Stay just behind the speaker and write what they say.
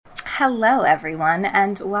Hello, everyone,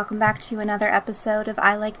 and welcome back to another episode of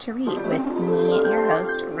I Like to Read with me, your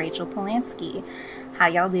host, Rachel Polanski. How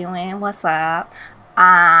y'all doing? What's up?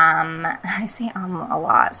 I say a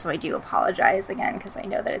lot, so I do apologize again, because I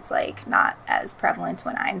know that it's, not as prevalent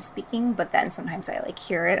when I'm speaking, but then sometimes I,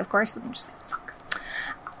 hear it, of course, and I'm just like, fuck.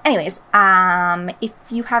 Anyways,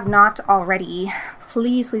 if you have not already,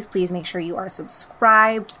 please make sure you are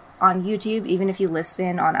subscribed on YouTube, even if you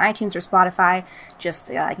listen on iTunes or Spotify.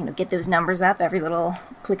 Just get those numbers up. Every little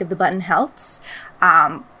click of the button helps.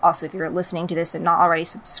 Also, if you're listening to this and not already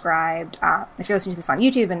subscribed, if you're listening to this on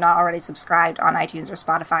YouTube and not already subscribed on iTunes or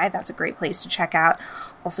Spotify, that's a great place to check out.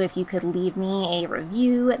 Also, if you could leave me a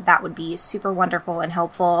review, that would be super wonderful and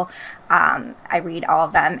helpful. I read all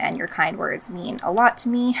of them, and your kind words mean a lot to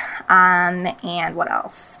me. And what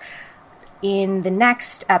else? In the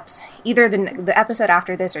next episode, either the episode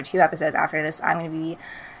after this or 2 episodes after this, I'm going to be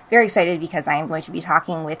very excited because I am going to be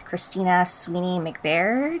talking with Christina Sweeney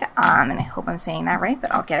McBaird, and I hope I'm saying that right,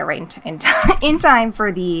 but I'll get it right in time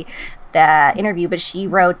for the interview. But she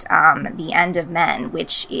wrote The End of Men,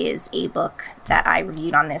 which is a book that I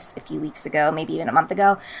reviewed on this a few weeks ago, maybe even a month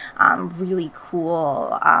ago. Really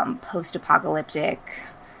cool post-apocalyptic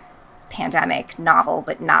pandemic novel,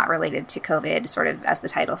 but not related to COVID, sort of as the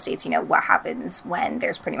title states, what happens when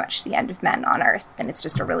there's pretty much the end of men on Earth. And it's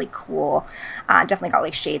just a really cool, definitely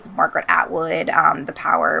got shades of Margaret Atwood, The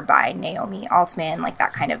Power by Naomi Altman,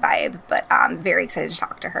 that kind of vibe, but I'm very excited to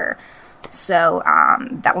talk to her. So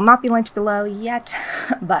that will not be linked below yet,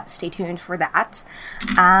 but stay tuned for that.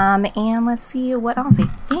 And let's see what else. I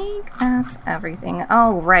think that's everything.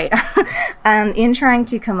 Oh, right. In trying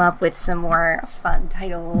to come up with some more fun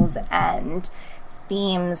titles and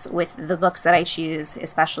themes with the books that I choose,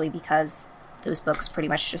 especially because those books pretty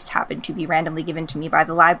much just happen to be randomly given to me by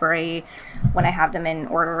the library when I have them in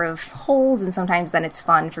order of holds, and sometimes then it's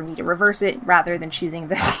fun for me to reverse it rather than choosing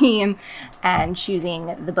the theme and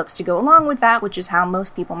choosing the books to go along with that, which is how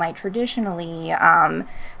most people might traditionally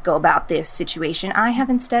go about this situation. I have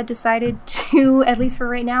instead decided to, at least for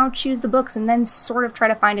right now, choose the books and then sort of try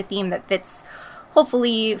to find a theme that fits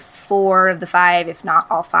hopefully 4 of the 5, if not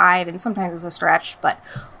all 5, and sometimes it's a stretch, but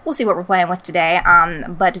we'll see what we're playing with today.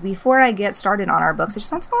 But before I get started on our books, I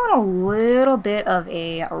just want to go on a little bit of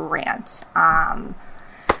a rant.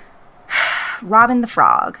 Robin the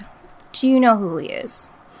Frog. Do you know who he is?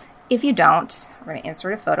 If you don't, we're going to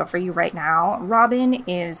insert a photo for you right now. Robin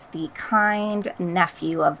is the kind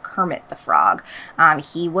nephew of Kermit the Frog.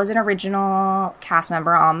 He was an original cast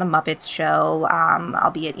member on The Muppets Show,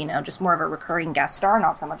 albeit, just more of a recurring guest star,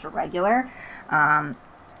 not so much a regular.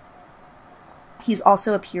 He's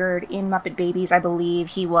also appeared in Muppet Babies. I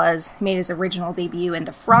believe he made his original debut in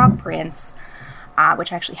The Frog Prince,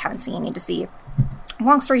 which I actually haven't seen, need to see.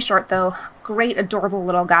 Long story short, though, great, adorable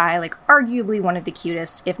little guy, arguably one of the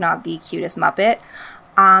cutest, if not the cutest Muppet.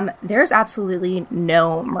 There's absolutely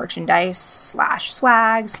no merchandise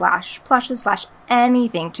 /swag /plushes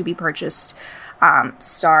 /anything to be purchased.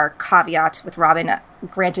 Star caveat with Robin.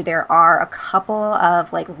 Granted, there are a couple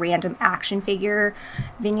of random action figure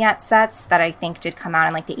vignette sets that I think did come out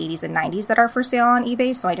in the 80s and 90s that are for sale on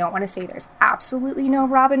eBay. So I don't want to say there's absolutely no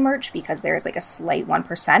Robin merch, because there's a slight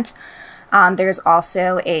 1%. There's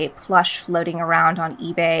also a plush floating around on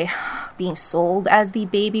eBay being sold as the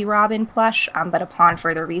Baby Robin plush, but upon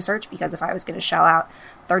further research, because if I was going to shell out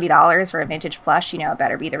 $30 for a vintage plush, it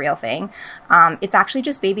better be the real thing. It's actually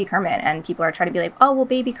just Baby Kermit, and people are trying to be like, oh, well,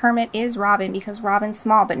 Baby Kermit is Robin because Robin's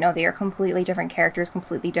small, but no, they are completely different characters,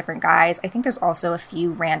 completely different guys. I think there's also a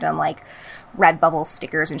few random, Redbubble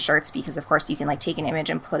stickers and shirts, because of course you can take an image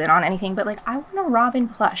and put it on anything, but I want a Robin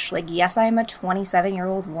plush. Yes, I am a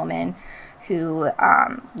 27-year-old woman who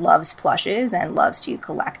loves plushes and loves to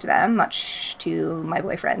collect them, much to my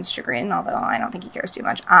boyfriend's chagrin, although I don't think he cares too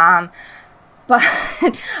much. But,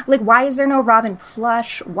 why is there no Robin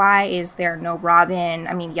plush? Why is there no Robin?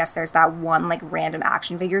 I mean, yes, there's that one, random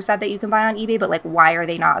action figure set that you can buy on eBay, but, why are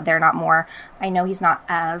they're not more? I know he's not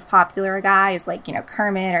as popular a guy as,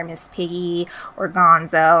 Kermit or Miss Piggy or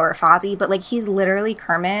Gonzo or Fozzie, but, he's literally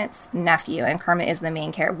Kermit's nephew, and Kermit is the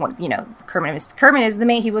main character. Kermit is the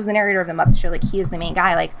main, he was the narrator of the Muppet Show, he is the main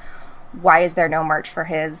guy. Why is there no merch for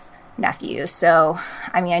his nephew? So,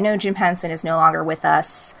 I mean, I know Jim Henson is no longer with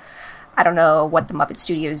us. I don't know what the Muppet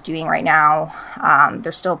Studio is doing right now.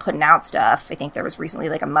 They're still putting out stuff. I think there was recently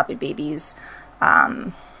a Muppet Babies,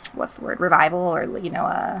 revival, or,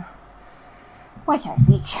 why can't I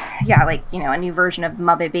speak? Yeah, a new version of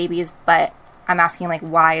Muppet Babies, but I'm asking,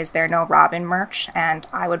 why is there no Robin merch? And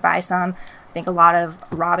I would buy some. I think a lot of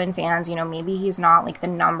Robin fans, maybe he's not the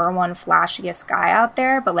number one flashiest guy out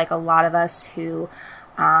there, but a lot of us who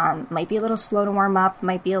Might be a little slow to warm up,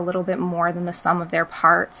 might be a little bit more than the sum of their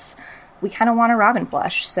parts. We kind of want a Robin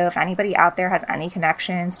plush. So if anybody out there has any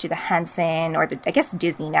connections to the Henson, or I guess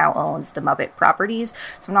Disney now owns the Muppet properties,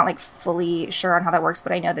 so I'm not like fully sure on how that works,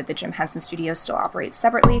 but I know that the Jim Henson Studios still operates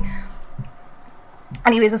separately.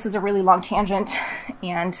 Anyways, this is a really long tangent,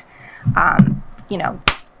 and,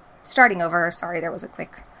 starting over. Sorry, there was a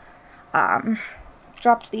quick,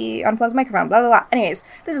 dropped the unplugged microphone, blah, blah, blah. Anyways,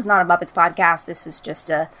 this is not a Muppets podcast. This is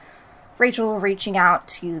just a Rachel reaching out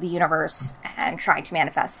to the universe and trying to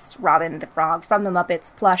manifest Robin the Frog from the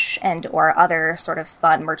Muppets plush and or other sort of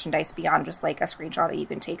fun merchandise beyond just like a screenshot that you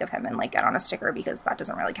can take of him and like get on a sticker, because that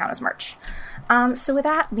doesn't really count as merch. So with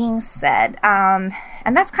that being said, and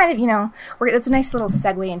that's kind of, it's a nice little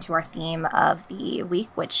segue into our theme of the week,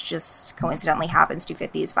 which just coincidentally happens to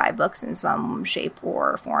fit these 5 books in some shape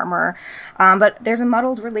or form. But there's a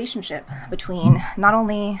muddled relationship between not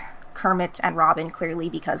only Kermit and Robin, clearly,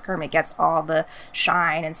 because Kermit gets all the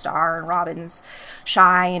shine and star, and Robin's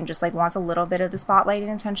shy and just like wants a little bit of the spotlight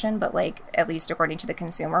and attention, but like, at least according to the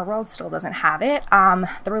consumer world, still doesn't have it.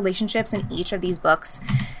 The relationships in each of these books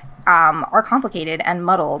are complicated and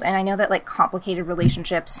muddled, and I know that like complicated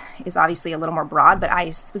relationships is obviously a little more broad, but I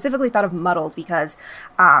specifically thought of muddled because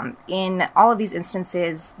in all of these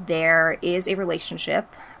instances there is a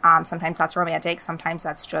relationship. Sometimes that's romantic, sometimes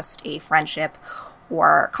that's just a friendship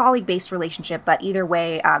or colleague-based relationship, but either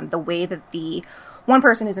way, the way that the one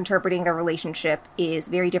person is interpreting the relationship is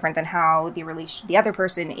very different than how the other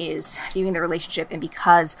person is viewing the relationship, and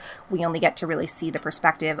because we only get to really see the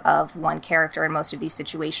perspective of one character in most of these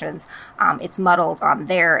situations, it's muddled on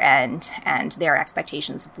their end, and their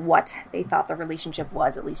expectations of what they thought the relationship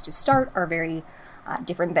was, at least to start, are very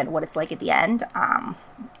different than what it's like at the end.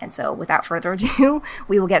 And so without further ado,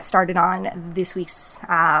 we will get started on this week's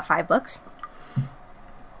 5 books.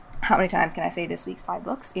 How many times can I say this week's 5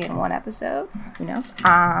 books in one episode? Who knows?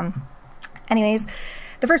 Anyways,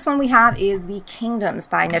 the first one we have is The Kingdoms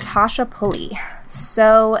by Natasha Pulley.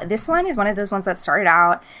 So this one is one of those ones that started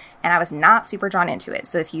out and I was not super drawn into it.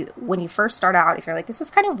 So when you first start out, if you're like, this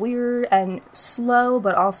is kind of weird and slow,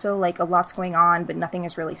 but also like a lot's going on, but nothing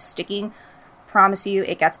is really sticking, promise you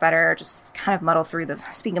it gets better. Just kind of muddle through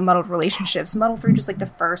speaking of muddled relationships, muddle through just like the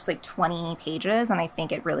first like 20 pages, and I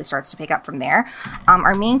think it really starts to pick up from there.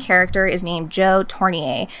 Our main character is named Joe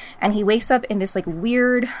Tournier, and he wakes up in this like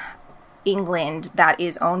weird England that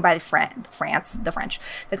is owned by the French,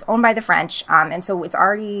 that's owned by the French, and so it's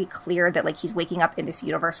already clear that like he's waking up in this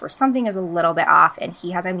universe where something is a little bit off, and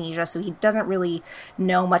he has amnesia, so he doesn't really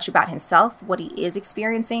know much about himself. What he is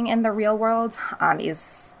experiencing in the real world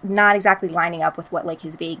is not exactly lining up with what like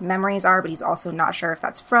his vague memories are, but he's also not sure if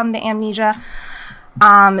that's from the amnesia.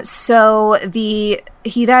 So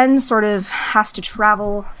he then sort of has to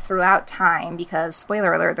travel throughout time, because,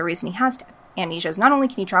 spoiler alert, the reason he has amnesia is not only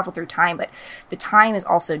can he travel through time, but the time is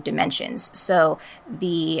also dimensions. So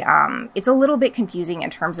it's a little bit confusing in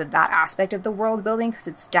terms of that aspect of the world building, because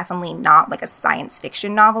it's definitely not like a science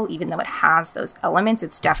fiction novel, even though it has those elements.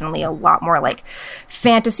 It's definitely a lot more like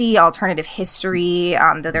fantasy, alternative history,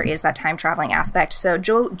 though there is that time traveling aspect. So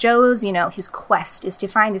Joe's, his quest is to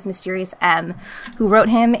find this mysterious M who wrote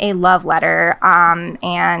him a love letter,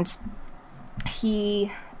 and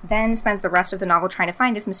he then spends the rest of the novel trying to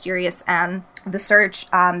find this mysterious M. The search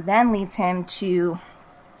then leads him to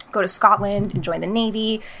go to Scotland and join the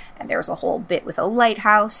Navy, and there's a whole bit with a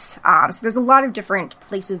lighthouse. So there's a lot of different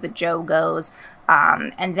places that Joe goes.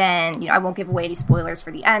 And then, I won't give away any spoilers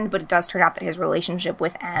for the end, but it does turn out that his relationship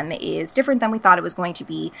with M is different than we thought it was going to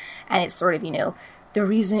be, and it's sort of, the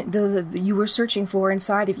reason you were searching for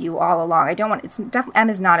inside of you all along. M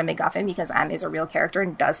is not a MacGuffin, because M is a real character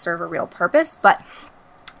and does serve a real purpose, but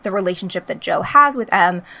the relationship that Joe has with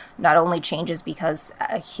M not only changes because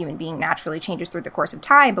a human being naturally changes through the course of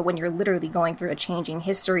time, but when you're literally going through a changing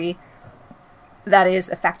history that is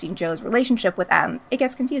affecting Joe's relationship with M, it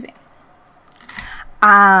gets confusing.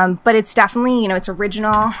 But it's definitely, it's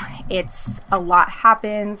original. It's a lot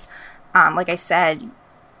happens. Like I said,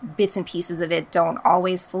 bits and pieces of it don't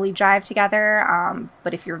always fully jive together,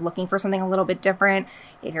 but if you're looking for something a little bit different,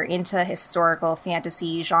 if you're into historical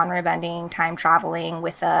fantasy, genre bending, time traveling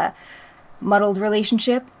with a muddled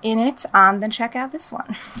relationship in it, then check out this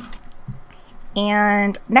one.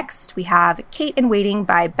 And next we have Kate in Waiting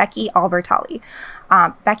by Becky Albertalli.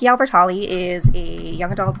 Becky Albertalli is a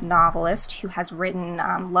young adult novelist who has written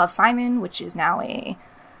Love, Simon, which is now a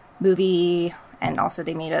movie, and also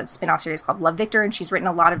they made a spin-off series called Love, Victor, and she's written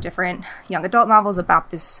a lot of different young adult novels about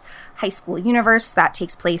this high school universe that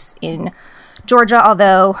takes place in Georgia,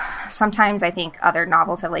 although sometimes I think other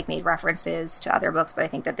novels have like made references to other books, but I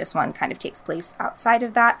think that this one kind of takes place outside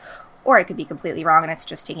of that. Or I could be completely wrong and it's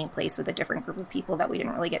just taking place with a different group of people that we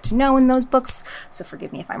didn't really get to know in those books. So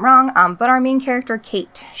forgive me if I'm wrong. But our main character,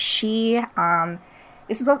 Kate,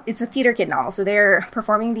 it's a theater kid novel. So they're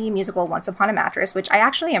performing the musical Once Upon a Mattress, which I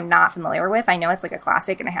actually am not familiar with. I know it's like a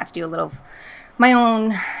classic and I had to do a little of my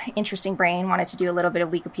own interesting brain, wanted to do a little bit of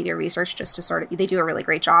Wikipedia research just to sort of, they do a really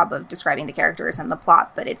great job of describing the characters and the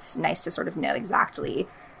plot, but it's nice to sort of know exactly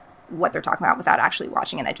what they're talking about without actually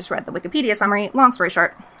watching it. I just read the Wikipedia summary. Long story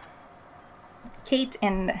short, Kate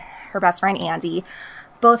and her best friend Andy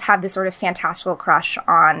both have this sort of fantastical crush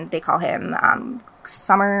on, they call him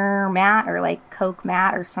Summer Matt or like Coke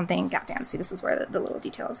Matt or something. Goddamn, see, this is where the little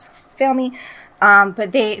details fail me.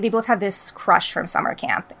 But they both have this crush from summer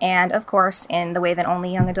camp. And of course, in the way that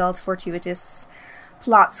only young adult fortuitous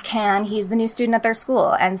plots can, he's the new student at their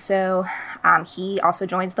school. And so he also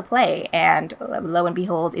joins the play and lo and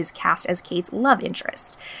behold is cast as Kate's love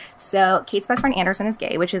interest. So Kate's best friend Anderson is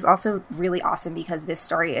gay, which is also really awesome because this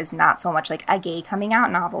story is not so much like a gay coming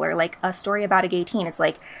out novel or like a story about a gay teen. It's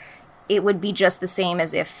like, it would be just the same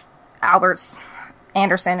as if Anderson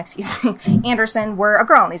were a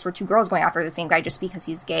girl and these were two girls going after the same guy. Just because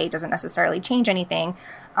he's gay doesn't necessarily change anything.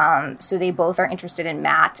 So they both are interested in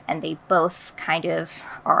Matt and they both kind of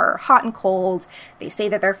are hot and cold. They say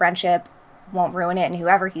that their friendship won't ruin it and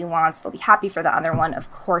whoever he wants, they'll be happy for the other one.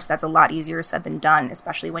 Of course, that's a lot easier said than done,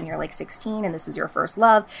 especially when you're like 16 and this is your first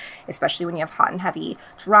love, especially when you have hot and heavy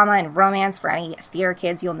drama and romance. For any theater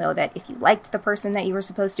kids, you'll know that if you liked the person that you were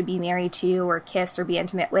supposed to be married to or kiss or be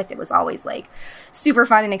intimate with, it was always like super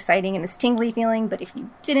fun and exciting and this tingly feeling. But if you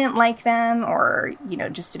didn't like them or, you know,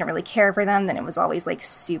 just didn't really care for them, then it was always like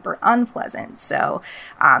super unpleasant. So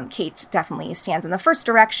Kate definitely stands in the first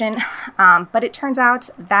direction. But it turns out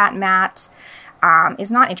that Matt is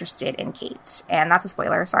not interested in Kate. And that's a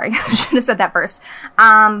spoiler. Sorry, I should have said that first.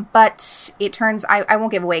 But it turns, I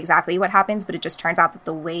won't give away exactly what happens, but it just turns out that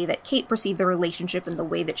the way that Kate perceived the relationship and the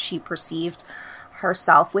way that she perceived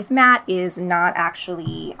herself with Matt is not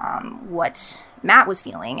actually what Matt was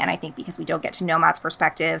feeling. And I think because we don't get to know Matt's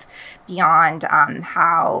perspective beyond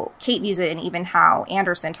how Kate views it and even how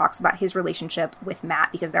Anderson talks about his relationship with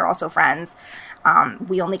Matt, because they're also friends,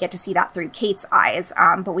 we only get to see that through Kate's eyes.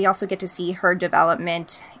 But we also get to see her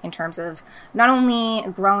development in terms of not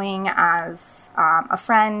only growing as a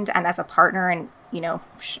friend and as a partner and, you know,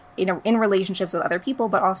 in relationships with other people,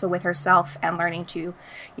 but also with herself and learning to,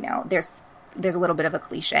 you know, there's a little bit of a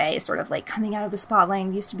cliche, sort of like coming out of the spotlight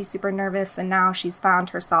and used to be super nervous and now she's found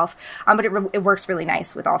herself. But it works really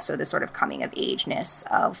nice with also the sort of coming of ageness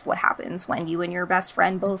of what happens when you and your best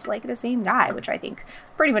friend both like the same guy, which I think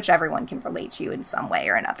pretty much everyone can relate to in some way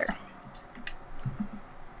or another.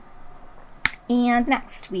 And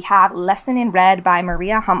next we have Lesson in Red by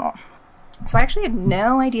Maria Hummel. So I actually had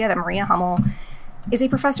no idea that Maria Hummel is a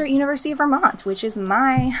professor at University of Vermont, which is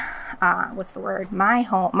my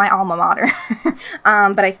my alma mater.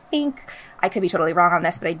 But I think, I could be totally wrong on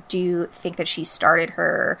this, but I do think that she started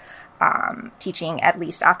her teaching at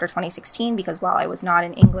least after 2016, because while I was not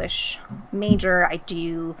an English major, I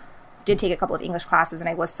did take a couple of English classes and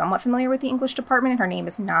I was somewhat familiar with the English department, and her name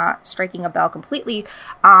is not striking a bell completely.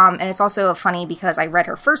 And it's also funny because I read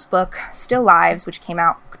her first book, Still Lives, which came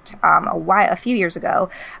out a few years ago.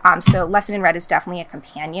 So Lesson in Red is definitely a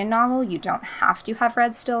companion novel. You don't have to have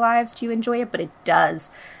read Still Lives to enjoy it, but it does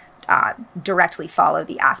directly follow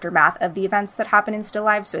the aftermath of the events that happen in Still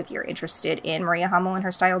Lives. So if you're interested in Maria Hummel and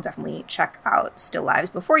her style, definitely check out Still Lives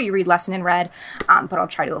before you read Lesson in Red. But I'll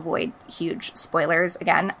try to avoid huge spoilers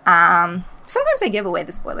again. Sometimes I give away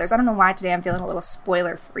the spoilers. I don't know why today I'm feeling a little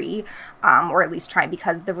spoiler free, or at least try,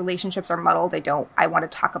 because the relationships are muddled. I want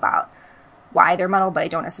to talk about why they're muddled, but I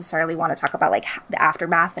don't necessarily want to talk about like the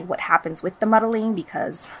aftermath and what happens with the muddling,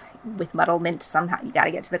 because with muddlement, somehow you got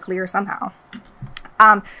to get to the clear somehow.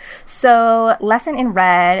 So Lesson in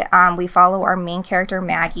Red, we follow our main character,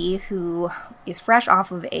 Maggie, who is fresh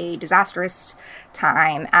off of a disastrous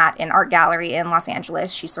time at an art gallery in Los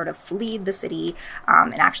Angeles. She sort of fled the city,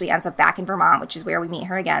 and actually ends up back in Vermont, which is where we meet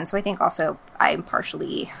her again. So I think also I'm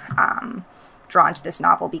partially, drawn to this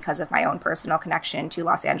novel because of my own personal connection to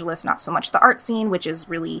Los Angeles, not so much the art scene, which is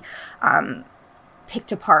really,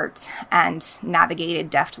 picked apart and navigated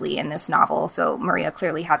deftly in this novel. So Maria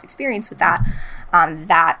clearly has experience with that.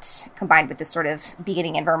 That combined with this sort of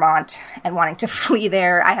beginning in Vermont and wanting to flee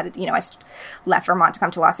there. I left Vermont to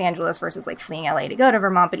come to Los Angeles versus like fleeing LA to go to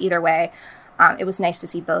Vermont. But either way, it was nice to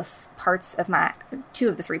see both parts of two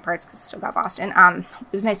of the three parts, because I still got Boston.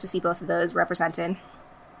 It was nice to see both of those represented.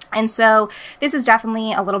 And so this is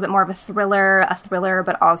definitely a little bit more of a thriller,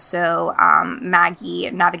 but also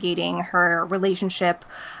Maggie navigating her relationship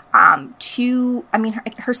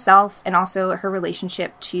herself, and also her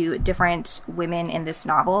relationship to different women in this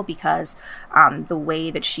novel, because the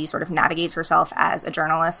way that she sort of navigates herself as a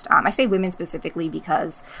journalist, I say women specifically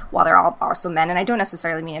because while they're all also men, and I don't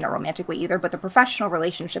necessarily mean in a romantic way either, but the professional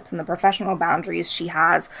relationships and the professional boundaries she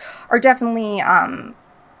has are definitely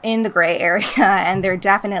in the gray area, and they're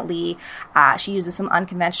definitely, she uses some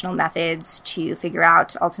unconventional methods to figure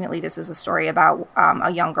out, ultimately this is a story about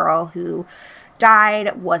a young girl who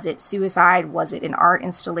died. Was it suicide? Was it an art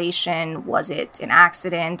installation? Was it an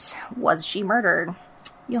accident? Was she murdered?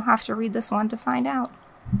 You'll have to read this one to find out.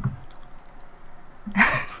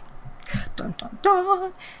 Dun, dun,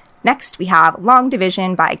 dun. Next, we have Long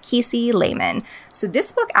Division by Kisi Lehman. So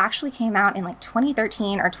this book actually came out in like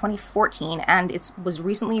 2013 or 2014, and it was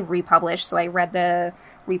recently republished. So I read the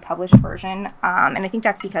republished version, and I think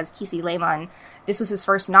that's because Kisi Lehman, this was his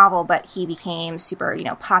first novel, but he became super,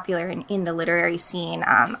 popular in the literary scene.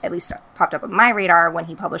 At least popped up on my radar when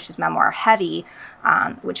he published his memoir Heavy,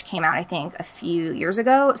 which came out I think a few years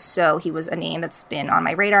ago. So he was a name that's been on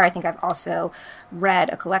my radar. I think I've also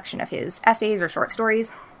read a collection of his essays or short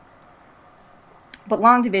stories. But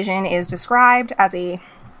Long Division is described as a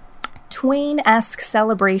Twain-esque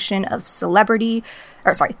exploration of celebrity,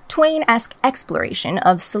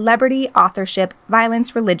 authorship,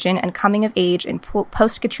 violence, religion, and coming of age in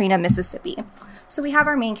post-Katrina Mississippi. So we have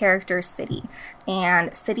our main character, City.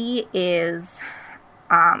 And City is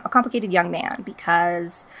a complicated young man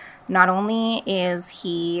because not only is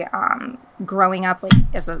he growing up like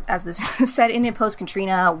as this set in a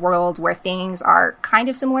post-Katrina world where things are kind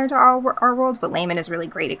of similar to our world, but Lehman is really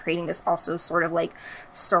great at creating this also sort of like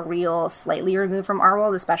surreal, slightly removed from our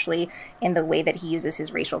world, especially in the way that he uses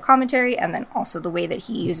his racial commentary, and then also the way that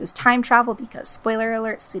he uses time travel, because spoiler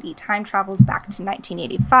alert, City time travels back to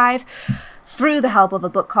 1985 through the help of a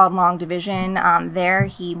book called Long Division. There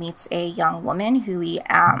he meets a young woman who he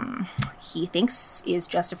thinks is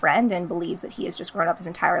just a friend and believes that he has just grown up his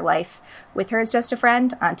entire life with her as just a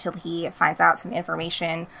friend, until he finds out some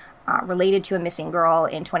information related to a missing girl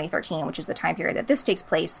in 2013, which is the time period that this takes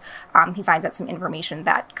place. He finds out some information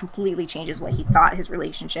that completely changes what he thought his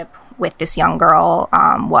relationship with this young girl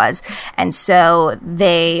was. And so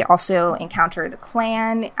they also encounter the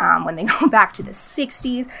Klan when they go back to the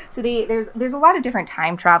 60s. So there's a lot of different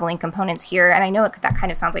time traveling components here. And I know that kind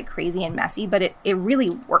of sounds like crazy and messy, but it really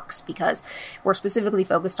works because we're specifically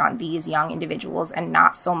focused on these young individuals and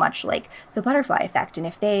not so much like the butterfly effect. And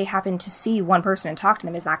if they happen to see one person and talk to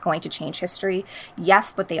them, is that going to change history?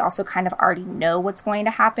 Yes, but they also kind of already know what's going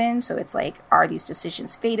to happen. So it's like, are these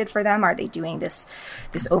decisions fated for them? Are they doing this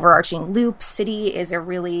overarching loop? City is a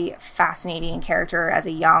really fascinating character as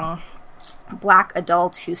a young Black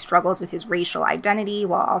adult who struggles with his racial identity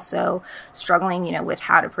while also struggling, with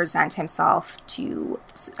how to present himself to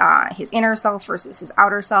his inner self versus his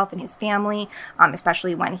outer self and his family,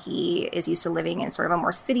 especially when he is used to living in sort of a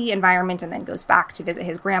more city environment and then goes back to visit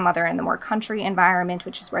his grandmother in the more country environment,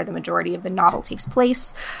 which is where the majority of the novel takes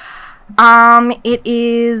place. It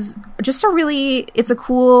is just it's a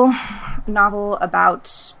cool novel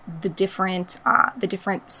about the different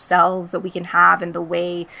selves that we can have, and the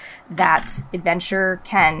way that adventure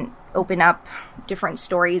can open up different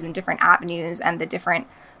stories and different avenues and the different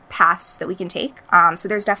paths that we can take. So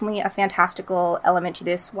there's definitely a fantastical element to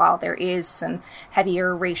this, while there is some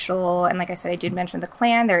heavier racial, and like I said, I did mention the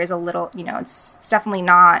Klan, there is a little, it's definitely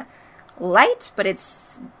not light, but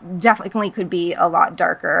it's definitely could be a lot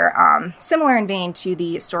darker. Similar in vein to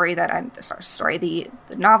the the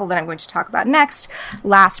novel that I'm going to talk about next.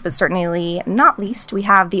 Last but certainly not least, we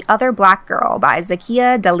have The Other Black Girl by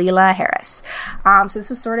Zakiya Dalila Harris. So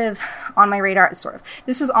this was on my radar.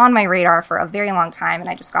 This was on my radar for a very long time, and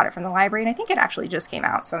I just got it from the library, and I think it actually just came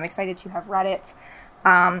out, so I'm excited to have read it.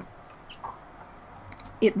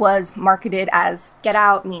 It was marketed as Get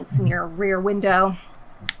Out meets Your Rear Window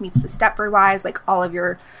meets The Stepford Wives, like all of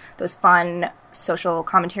those fun social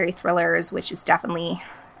commentary thrillers, which is definitely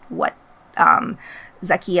what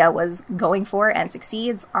Zakiya was going for and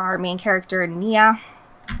succeeds. Our main character, Nella,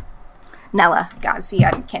 God, see,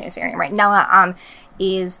 I can't even say her name right. Nella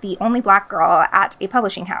is the only Black girl at a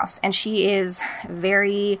publishing house, and she is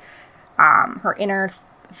very, her inner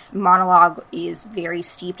monologue is very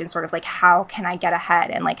steeped in sort of like, how can I get ahead,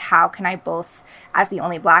 and like, how can I both, as the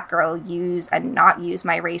only Black girl, use and not use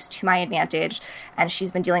my race to my advantage. And she's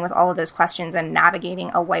been dealing with all of those questions and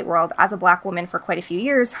navigating a white world as a Black woman for quite a few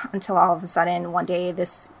years, until all of a sudden one day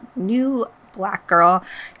this new black girl.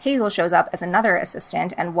 Hazel shows up as another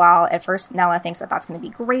assistant, and while at first Nella thinks that that's going to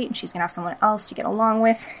be great and she's going to have someone else to get along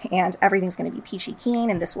with and everything's going to be peachy keen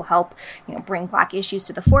and this will help, bring black issues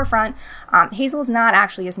to the forefront, Hazel is not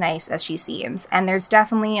actually as nice as she seems. And there's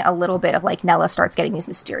definitely a little bit of like Nella starts getting these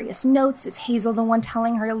mysterious notes. Is Hazel the one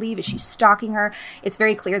telling her to leave? Is she stalking her? It's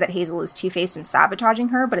very clear that Hazel is two-faced and sabotaging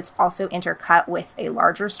her, but it's also intercut with a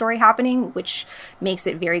larger story happening, which makes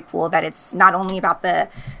it very cool that it's not only about the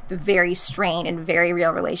very strained and very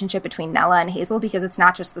real relationship between Nella and Hazel, because it's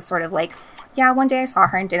not just the sort of like, yeah, one day I saw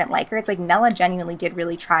her and didn't like her. It's like Nella genuinely did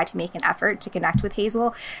really try to make an effort to connect with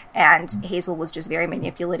Hazel, and Hazel was just very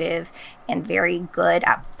manipulative and very good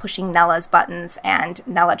at pushing Nella's buttons, and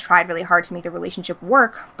Nella tried really hard to make the relationship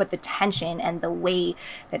work, but the tension and the way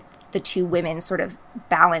that the two women sort of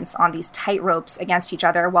balance on these tightropes against each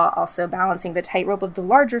other while also balancing the tightrope of the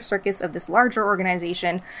larger circus of this larger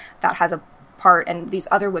organization that has a part, and these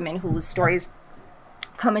other women whose stories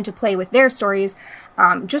come into play with their stories,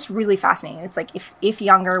 just really fascinating. It's like if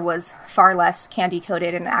Younger was far less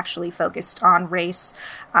candy-coated and actually focused on race,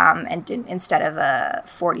 and didn't, instead of a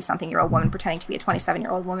 40-something-year-old woman pretending to be a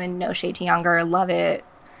 27-year-old woman. No shade to Younger, love it.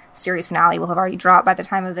 Series finale will have already dropped by the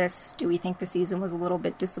time of this. Do we think the season was a little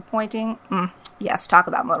bit disappointing? Yes, talk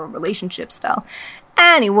about model relationships, though.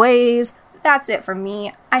 Anyways, that's it from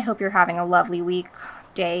me. I hope you're having a lovely week,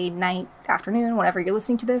 day, night, afternoon, whenever you're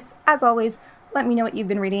listening to this. As always, let me know what you've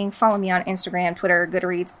been reading. Follow me on Instagram, Twitter,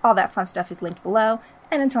 Goodreads. All that fun stuff is linked below.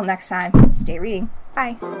 And until next time, stay reading.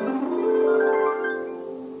 Bye.